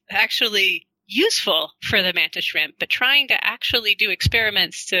is actually useful for the mantis shrimp, but trying to actually do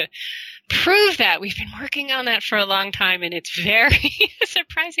experiments to prove that, we've been working on that for a long time, and it's very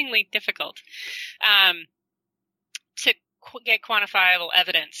surprisingly difficult to get quantifiable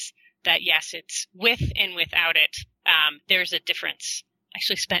evidence that yes, it's with and without it, there's a difference. I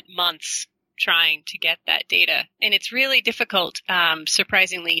actually spent months trying to get that data, and it's really difficult,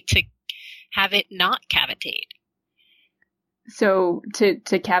 surprisingly, to have it not cavitate. So to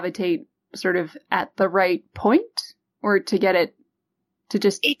cavitate sort of at the right point, or to get it to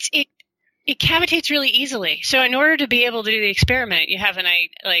just... It cavitates really easily. So in order to be able to do the experiment, you have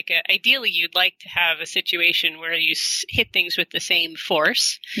ideally you'd like to have a situation where you hit things with the same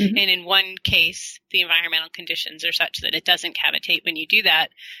force. Mm-hmm. And in one case, the environmental conditions are such that it doesn't cavitate when you do that.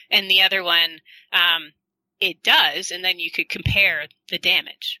 And the other one, it does. And then you could compare the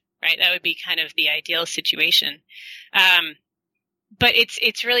damage, right? That would be kind of the ideal situation. But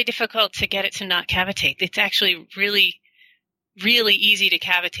it's really difficult to get it to not cavitate. It's actually really easy to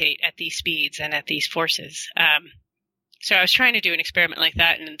cavitate at these speeds and at these forces. So I was trying to do an experiment like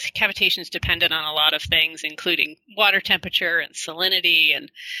that, and cavitation is dependent on a lot of things, including water temperature and salinity and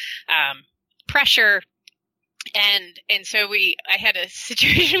pressure. And so I had a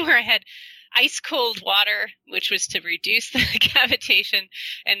situation where I had ice cold water, which was to reduce the cavitation,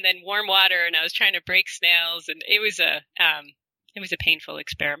 and then warm water, and I was trying to break snails, and it was a painful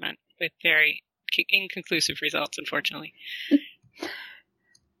experiment with very inconclusive results, unfortunately.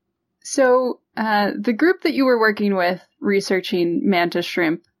 So the group that you were working with researching mantis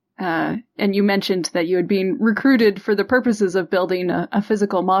shrimp, and you mentioned that you had been recruited for the purposes of building a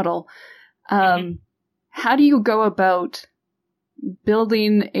physical model. Mm-hmm. How do you go about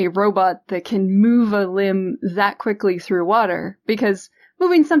building a robot that can move a limb that quickly through water? Because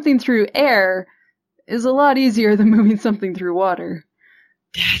moving something through air is a lot easier than moving something through water.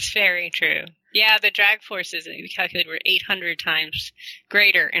 That's very true. Yeah, the drag forces that we calculated were 800 times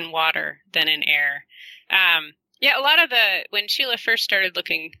greater in water than in air. When Sheila first started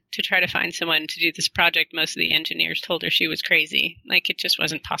looking to try to find someone to do this project, most of the engineers told her she was crazy. Like, it just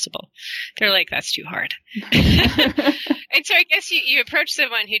wasn't possible. They're like, that's too hard. And so I guess you approach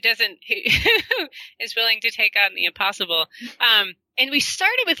someone who is willing to take on the impossible. And we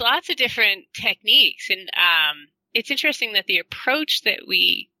started with lots of different techniques. And it's interesting that the approach that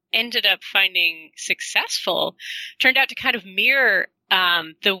we ended up finding successful turned out to kind of mirror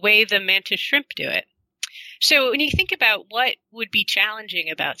the way the mantis shrimp do it. So when you think about what would be challenging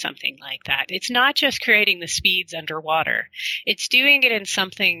about something like that, it's not just creating the speeds underwater. It's doing it in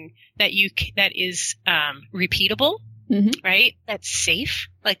something that is repeatable, mm-hmm. right? That's safe.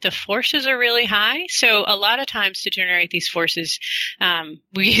 Like, the forces are really high. So a lot of times to generate these forces,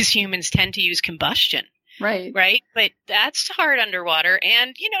 we as humans tend to use combustion. Right. Right. But that's hard underwater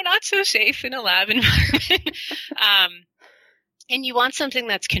and, not so safe in a lab environment. And you want something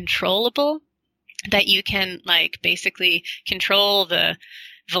that's controllable, that you can basically control the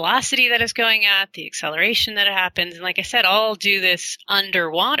velocity that is going at, the acceleration that happens. And like I said, all do this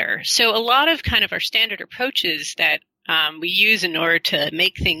underwater. So a lot of kind of our standard approaches that we use in order to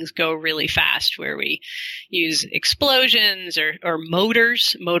make things go really fast, where we use explosions or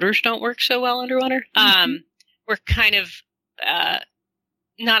motors. Motors don't work so well underwater. We're kind of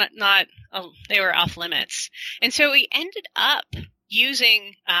they were off limits. And so we ended up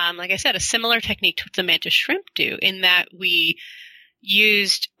using, like I said, a similar technique to what the mantis shrimp do, in that we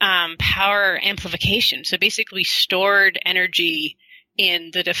used power amplification. So basically we stored energy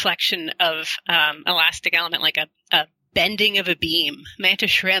in the deflection of elastic element, like a bending of a beam.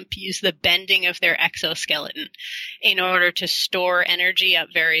 Mantis shrimp use the bending of their exoskeleton in order to store energy up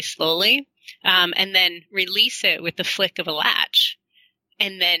very slowly, and then release it with the flick of a latch.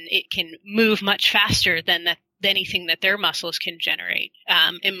 And then it can move much faster than anything that their muscles can generate,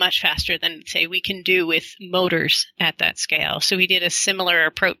 and much faster than, say, we can do with motors at that scale. So we did a similar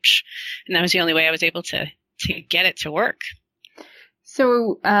approach, and that was the only way I was able to get it to work.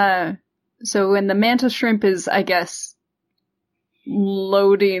 So when the mantis shrimp is, I guess,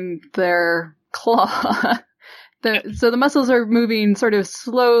 loading their claw, so the muscles are moving sort of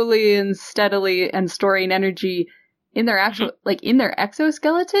slowly and steadily and storing energy in their actual, like in their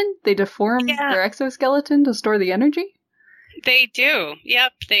exoskeleton. They deform their exoskeleton to store the energy? They do.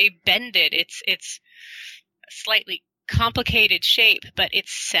 Yep. They bend it. It's a slightly complicated shape, but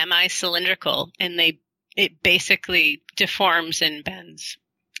it's semi-cylindrical, and it basically deforms and bends.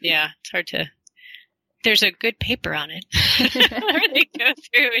 Yeah. It's hard to, there's a good paper on it where they go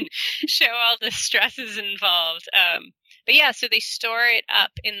through and show all the stresses involved. But yeah, so they store it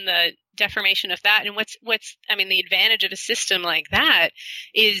up in the deformation of that. And the advantage of a system like that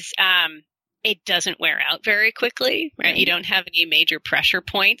is, it doesn't wear out very quickly, right? You don't have any major pressure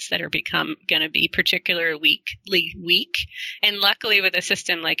points that are going to be particularly weak. And luckily with a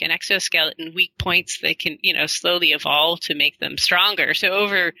system like an exoskeleton, weak points, they can, slowly evolve to make them stronger. So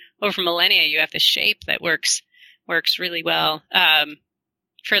over millennia, you have the shape that works really well,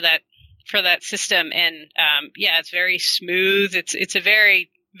 for that system. And, it's very smooth. It's a very,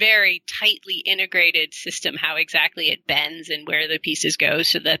 very tightly integrated system, how exactly it bends and where the pieces go,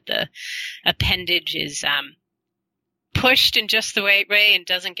 so that the appendage is pushed in just the right way and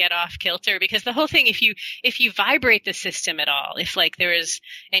doesn't get off kilter. Because the whole thing, if you vibrate the system at all, if like there is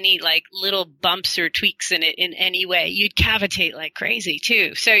any like little bumps or tweaks in it in any way, you'd cavitate like crazy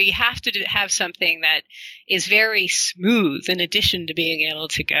too. So you have to have something that is very smooth, in addition to being able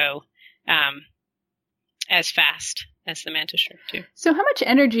to go as fast as the mantis shrimp do. So how much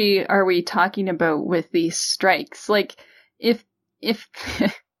energy are we talking about with these strikes? Like, if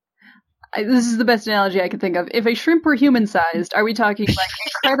this is the best analogy I can think of. If a shrimp were human-sized, are we talking like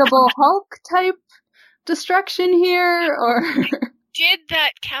Incredible Hulk type destruction here, or? Did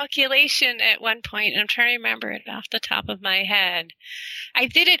that calculation at one point. I'm trying to remember it off the top of my head. I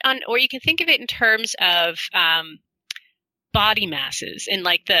did it or you can think of it in terms of body masses, and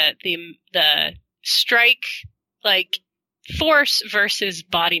like the strike, like force versus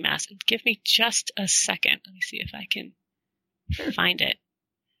body mass. Give me just a second. Let me see if I can find it.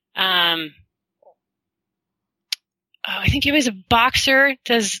 I think it was a boxer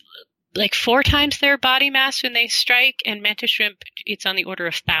does like 4 times their body mass when they strike, and mantis shrimp, it's on the order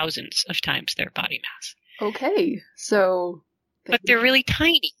of thousands of times their body mass. Okay, so. But they're really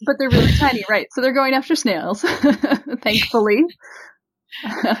tiny. Right. So they're going after snails, thankfully.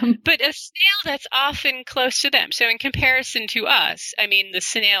 But a snail that's often close to them. So in comparison to us, the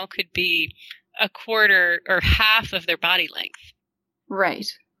snail could be a quarter or half of their body length. Right.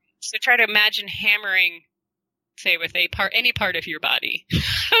 So try to imagine hammering, say, with any part of your body,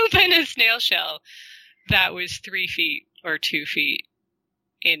 open a snail shell that was 3 feet or 2 feet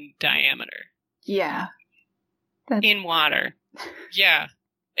in diameter. Yeah. In water. Yeah.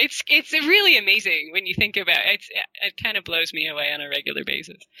 It's really amazing when you think about it. It kind of blows me away on a regular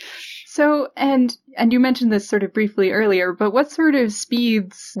basis. So, and you mentioned this sort of briefly earlier, but what sort of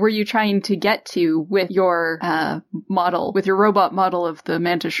speeds were you trying to get to with your model, with your robot model of the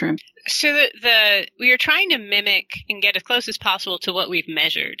mantis shrimp? So we are trying to mimic and get as close as possible to what we've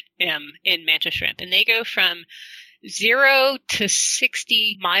measured in mantis shrimp, and they go from 0 to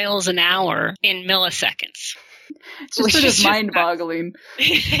 60 miles an hour in milliseconds. It's just sort of mind-boggling.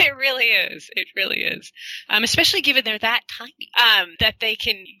 It really is. It really is. Especially given they're that tiny, that they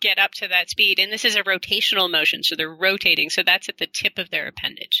can get up to that speed. And this is a rotational motion, so they're rotating. So that's at the tip of their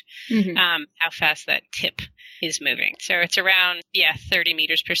appendage, how fast that tip is moving. So it's around, 30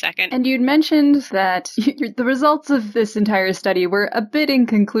 meters per second. And you'd mentioned that the results of this entire study were a bit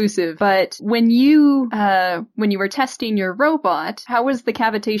inconclusive, but when you were testing your robot, how was the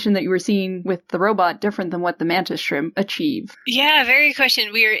cavitation that you were seeing with the robot different than what the mantis shrimp achieve? Yeah, very good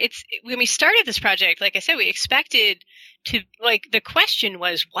question. When we started this project, like I said, we expected the question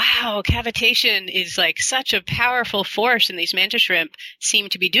was, wow, cavitation is like such a powerful force, and these mantis shrimp seem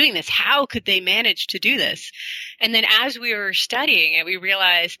to be doing this. How could they manage to do this? And then as we were studying it, we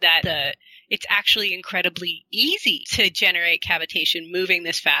realized that it's actually incredibly easy to generate cavitation moving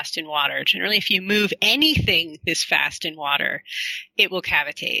this fast in water. Generally, if you move anything this fast in water, it will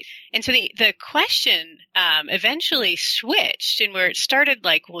cavitate. And so the question eventually switched, and where it started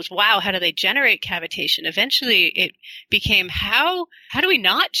was, wow, how do they generate cavitation? Eventually it became, how do we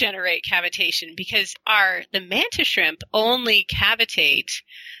not generate cavitation? Because the mantis shrimp only cavitate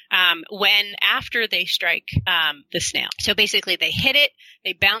when after they strike the snail. So basically they hit it,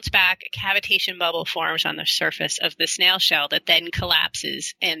 they bounce back, a cavitation bubble forms on the surface of the snail shell that then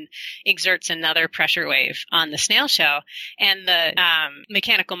collapses and exerts another pressure wave on the snail shell. And the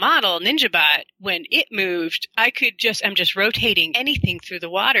mechanical model, NinjaBot, when it moved, I'm just rotating anything through the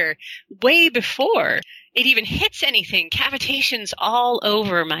water way before it even hits anything. Cavitation's all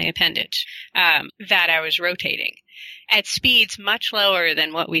over my appendage that I was rotating at speeds much lower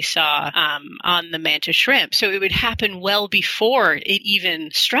than what we saw on the mantis shrimp. So it would happen well before it even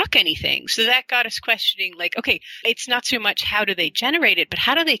struck anything. So that got us questioning, okay, it's not so much how do they generate it, but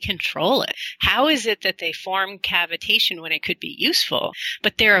how do they control it? How is it that they form cavitation when it could be useful,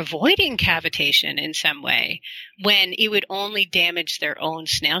 but they're avoiding cavitation in some way when it would only damage their own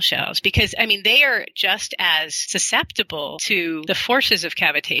snail shells? Because, they are just as susceptible to the forces of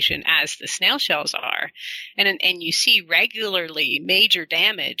cavitation as the snail shells are. And you see regularly major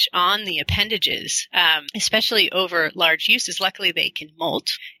damage on the appendages, especially over large uses. Luckily, they can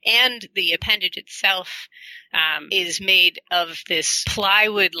molt, and the appendage itself is made of this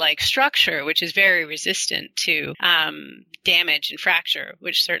plywood-like structure, which is very resistant to damage and fracture,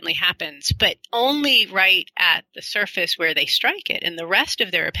 which certainly happens, but only right at the surface where they strike it, and the rest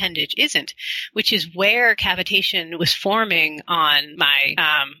of their appendage isn't, which is where cavitation was forming on my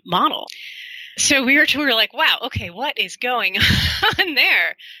model. So we were like, wow, okay, what is going on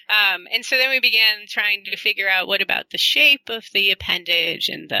there? And so then we began trying to figure out, what about the shape of the appendage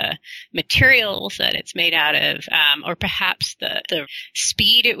and the materials that it's made out of, or perhaps the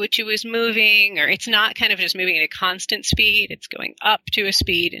speed at which it was moving, or it's not kind of just moving at a constant speed, it's going up to a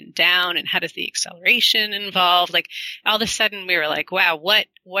speed and down, and how does the acceleration involve? All of a sudden we were like, wow, what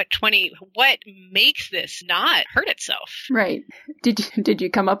makes this not hurt itself? Right. Did you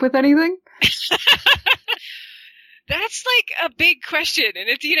come up with anything? That's a big question. And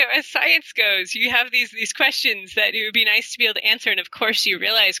it's, as science goes, you have these questions that it would be nice to be able to answer. And of course you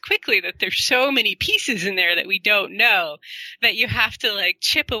realize quickly that there's so many pieces in there that we don't know, that you have to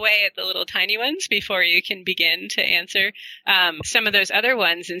chip away at the little tiny ones before you can begin to answer some of those other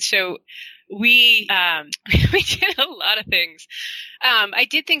ones. And so we did a lot of things. I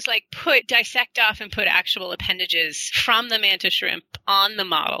did things like dissect off and put actual appendages from the mantis shrimp on the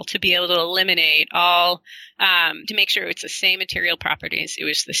model to be able to eliminate all, to make sure it's the same material properties. It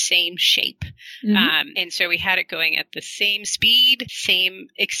was the same shape. Mm-hmm. And so we had it going at the same speed, same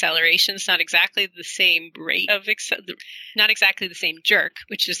accelerations, not exactly the same rate of not exactly the same jerk,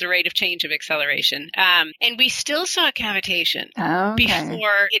 which is the rate of change of acceleration. And we still saw cavitation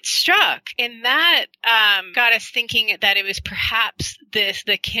before it struck. And that got us thinking that it was perhaps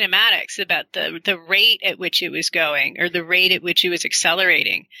the kinematics, about the rate at which it was going, or the rate at which it was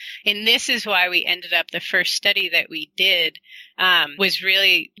accelerating. And this is why we ended up, the first study that we did was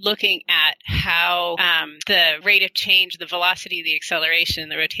really looking at how the rate of change, the velocity of the acceleration,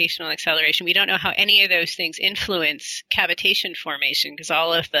 the rotational acceleration, we don't know how any of those things influence cavitation formation, because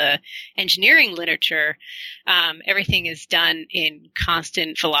all of the engineering literature, everything is done in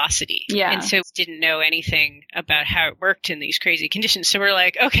constant velocity. Yeah. And so didn't know anything about how it worked in these crazy conditions. So we're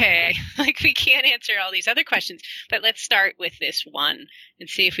like, okay, we can't answer all these other questions, but let's start with this one and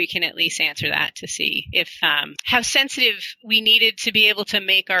see if we can at least answer that, to see if how sensitive we needed to be able to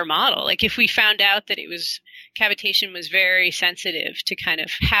make our model. If we found out that cavitation was very sensitive to kind of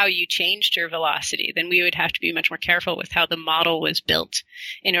how you changed your velocity, then we would have to be much more careful with how the model was built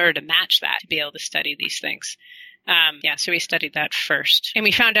in order to match that, to be able to study these things. So we studied that first, and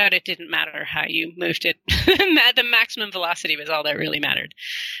we found out it didn't matter how you moved it. The maximum velocity was all that really mattered.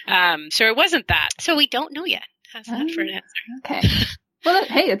 So it wasn't that. So we don't know yet. How's that for an answer? Okay. Well,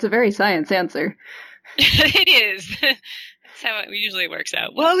 hey, it's a very science answer. It is. That's how it usually works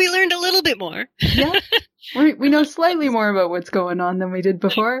out. Well, we learned a little bit more. Yeah. We know slightly more about what's going on than we did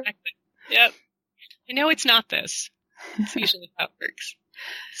before. Exactly. Yep. I know it's not this. That's usually how it works.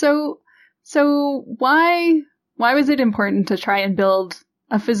 So why was it important to try and build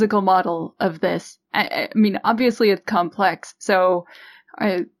a physical model of this? I mean, obviously it's complex, so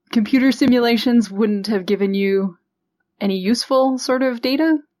computer simulations wouldn't have given you any useful sort of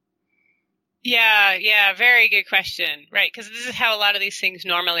data? Yeah, very good question. Right, because this is how a lot of these things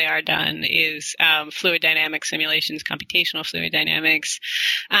normally are done, is fluid dynamics simulations, computational fluid dynamics.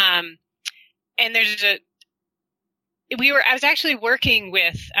 And I was actually working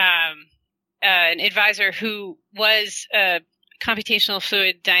with an advisor who was computational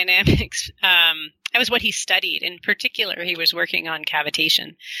fluid dynamics. That was what he studied. In particular, he was working on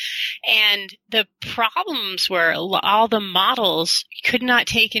cavitation. And the problems were all the models could not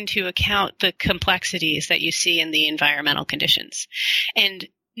take into account the complexities that you see in the environmental conditions. And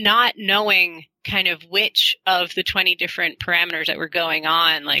not knowing kind of which of the 20 different parameters that were going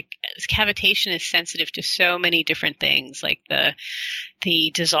on, like cavitation is sensitive to so many different things, like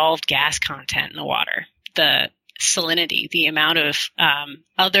the dissolved gas content in the water, the salinity, the amount of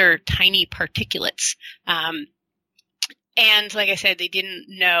other tiny particulates. And like I said, they didn't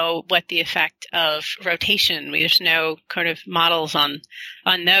know what the effect of rotation. There's no kind of models on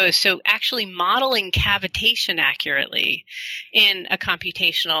those. So actually modeling cavitation accurately in a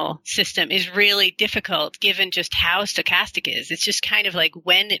computational system is really difficult given just how stochastic it is. It's just kind of like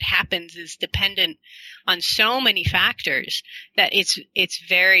when it happens is dependent on so many factors that it's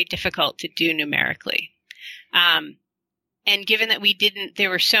very difficult to do numerically. And given that there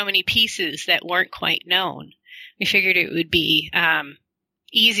were so many pieces that weren't quite known, we figured it would be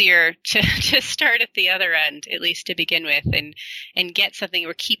easier to start at the other end, at least to begin with, and get something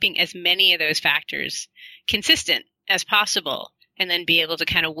where keeping as many of those factors consistent as possible, and then be able to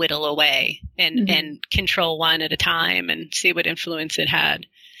kind of whittle away and control one at a time and see what influence it had.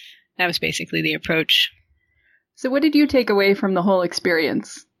 That was basically the approach. So what did you take away from the whole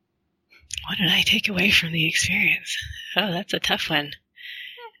experience? What did I take away from the experience? Oh, that's a tough one.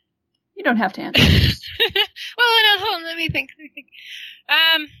 You don't have to answer. Well, no, hold on, let me think.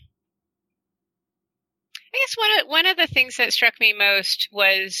 I guess one of the things that struck me most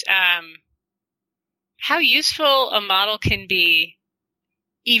was how useful a model can be,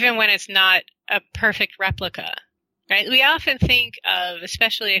 even when it's not a perfect replica. Right? We often think of,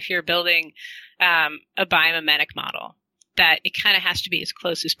 especially if you're building a biomimetic model, that it kind of has to be as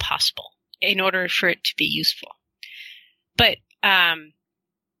close as possible in order for it to be useful. But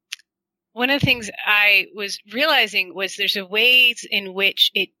one of the things I was realizing was there's a ways in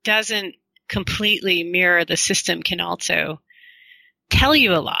which it doesn't completely mirror the system can also tell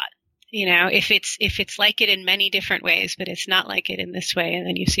you a lot. You know, if it's like it in many different ways, but it's not like it in this way, and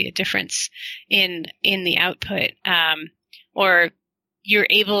then you see a difference in the output, or you're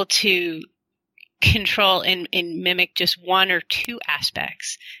able to control and mimic just one or two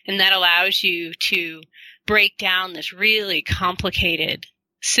aspects, and that allows you to break down this really complicated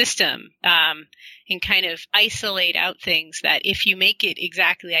system and kind of isolate out things that if you make it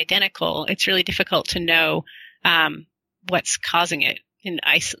exactly identical, it's really difficult to know what's causing it and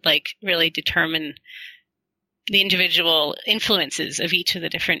really determine the individual influences of each of the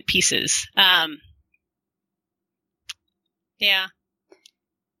different pieces. Yeah.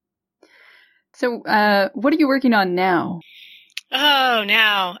 So what are you working on now? Oh,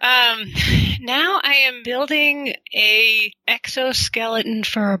 now I am building a exoskeleton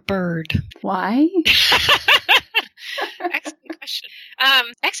for a bird. Why? Excellent question.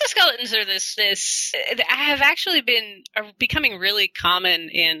 Exoskeletons are have actually been becoming really common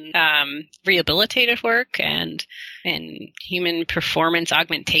in rehabilitative work and human performance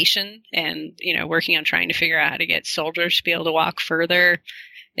augmentation, and working on trying to figure out how to get soldiers to be able to walk further.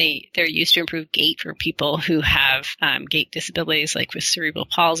 They're used to improve gait for people who have gait disabilities, like with cerebral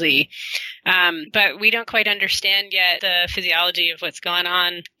palsy. But we don't quite understand yet the physiology of what's going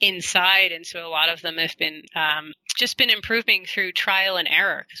on inside, and so a lot of them have been just been improving through trial and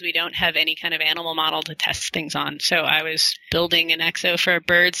error because we don't have any kind of animal model to test things on. So I was building an exo for a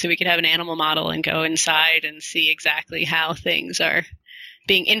bird so we could have an animal model and go inside and see exactly how things are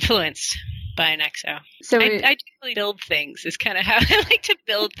being influenced by an exo. So I generally build things is kind of how I like to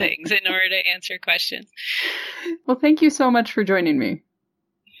build things in order to answer questions. Well, thank you so much for joining me.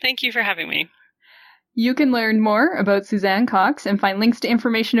 Thank you for having me. You can learn more about Suzanne Cox and find links to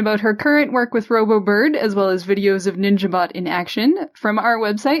information about her current work with RoboBird, as well as videos of NinjaBot in action, from our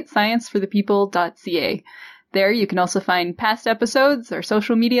website, scienceforthepeople.ca. There you can also find past episodes, our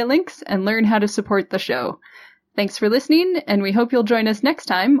social media links, and learn how to support the show. Thanks for listening, and we hope you'll join us next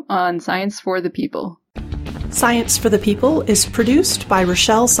time on Science for the People. Science for the People is produced by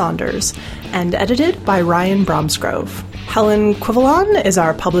Rochelle Saunders and edited by Ryan Bromsgrove. Helen Quivalon is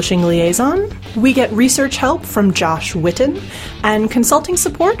our publishing liaison. We get research help from Josh Witten and consulting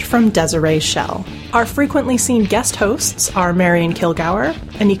support from Desiree Schell. Our frequently seen guest hosts are Marion Kilgour,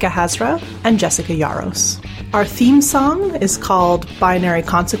 Anika Hazra, and Jessica Yaros. Our theme song is called Binary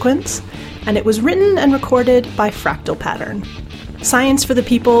Consequence, and it was written and recorded by Fractal Pattern. Science for the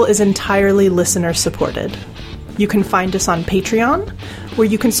People is entirely listener-supported. You can find us on Patreon, where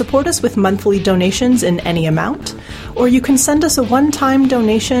you can support us with monthly donations in any amount, or you can send us a one-time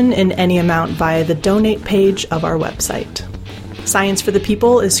donation in any amount via the donate page of our website. Science for the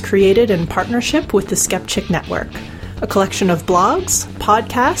People is created in partnership with the Skepchick Network, a collection of blogs,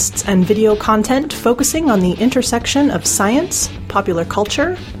 podcasts, and video content focusing on the intersection of science, popular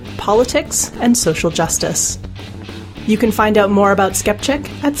culture, politics, and social justice. You can find out more about Skepchick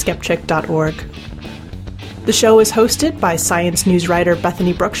at skepchick.org. The show is hosted by science news writer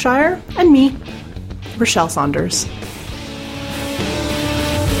Bethany Brookshire and me, Rochelle Saunders.